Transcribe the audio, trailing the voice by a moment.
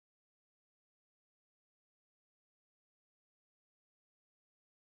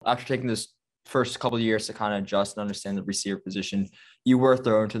After taking this first couple of years to kind of adjust and understand the receiver position, you were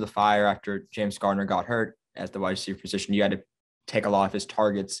thrown to the fire after James Gardner got hurt at the wide receiver position. You had to take a lot of his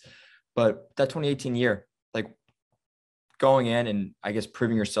targets. But that 2018 year, like going in and I guess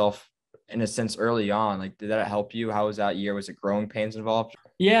proving yourself in a sense early on, like did that help you? How was that year? Was it growing pains involved?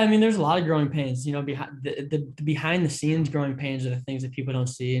 Yeah, I mean, there's a lot of growing pains. Behind the behind the scenes growing pains are the things that people don't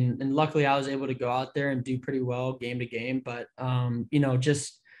see. And luckily, I was able to go out there and do pretty well game to game. But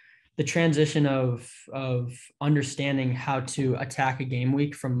just the transition of understanding how to attack a game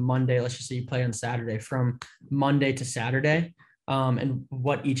week from Monday. Let's just say you play on Saturday, from Monday to Saturday, and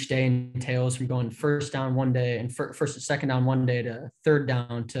what each day entails, from going first down one day and first and second down one day to third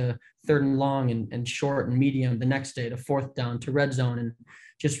down to third and long and short and medium the next day to fourth down to red zone, and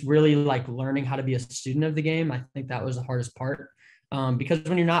just really like learning how to be a student of the game. I think that was the hardest part, because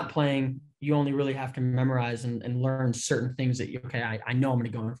when you're not playing, you only really have to memorize and learn certain things that I know I'm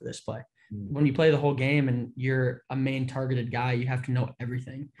going to go in for this play. When you play the whole game and you're a main targeted guy, you have to know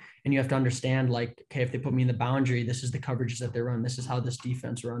everything, and you have to understand, like, okay, if they put me in the boundary, this is the coverages that they run. This is how this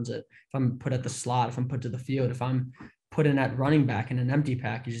defense runs it. If I'm put at the slot, if I'm put to the field, if I'm put in at running back in an empty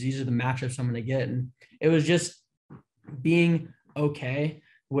package, these are the matchups I'm going to get. And it was just being okay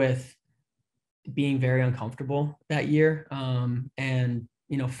with being very uncomfortable that year, and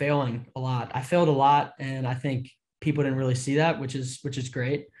failing a lot. I failed a lot, and I think people didn't really see that, which is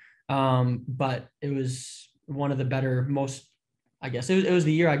great. But it was one of the better, most, I guess it was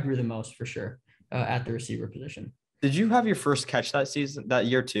the year I grew the most for sure, at the receiver position. Did you have your first catch that season, that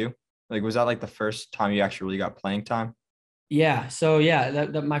year too? Like, was that like the first time you actually really got playing time? Yeah. So yeah,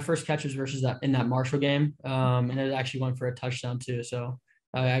 that my first catch was versus that in that Marshall game. And it actually went for a touchdown too. So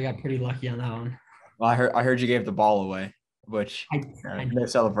I got pretty lucky on that one. Well, I heard you gave the ball away, which I, I no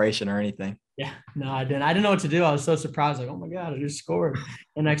celebration or anything. Yeah, no, I didn't. I didn't know what to do. I was so surprised, like, oh my God, I just scored.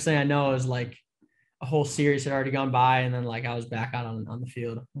 The next thing I know, it was like a whole series had already gone by, and then like I was back out on the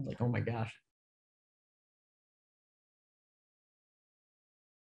field. I was like, oh my gosh.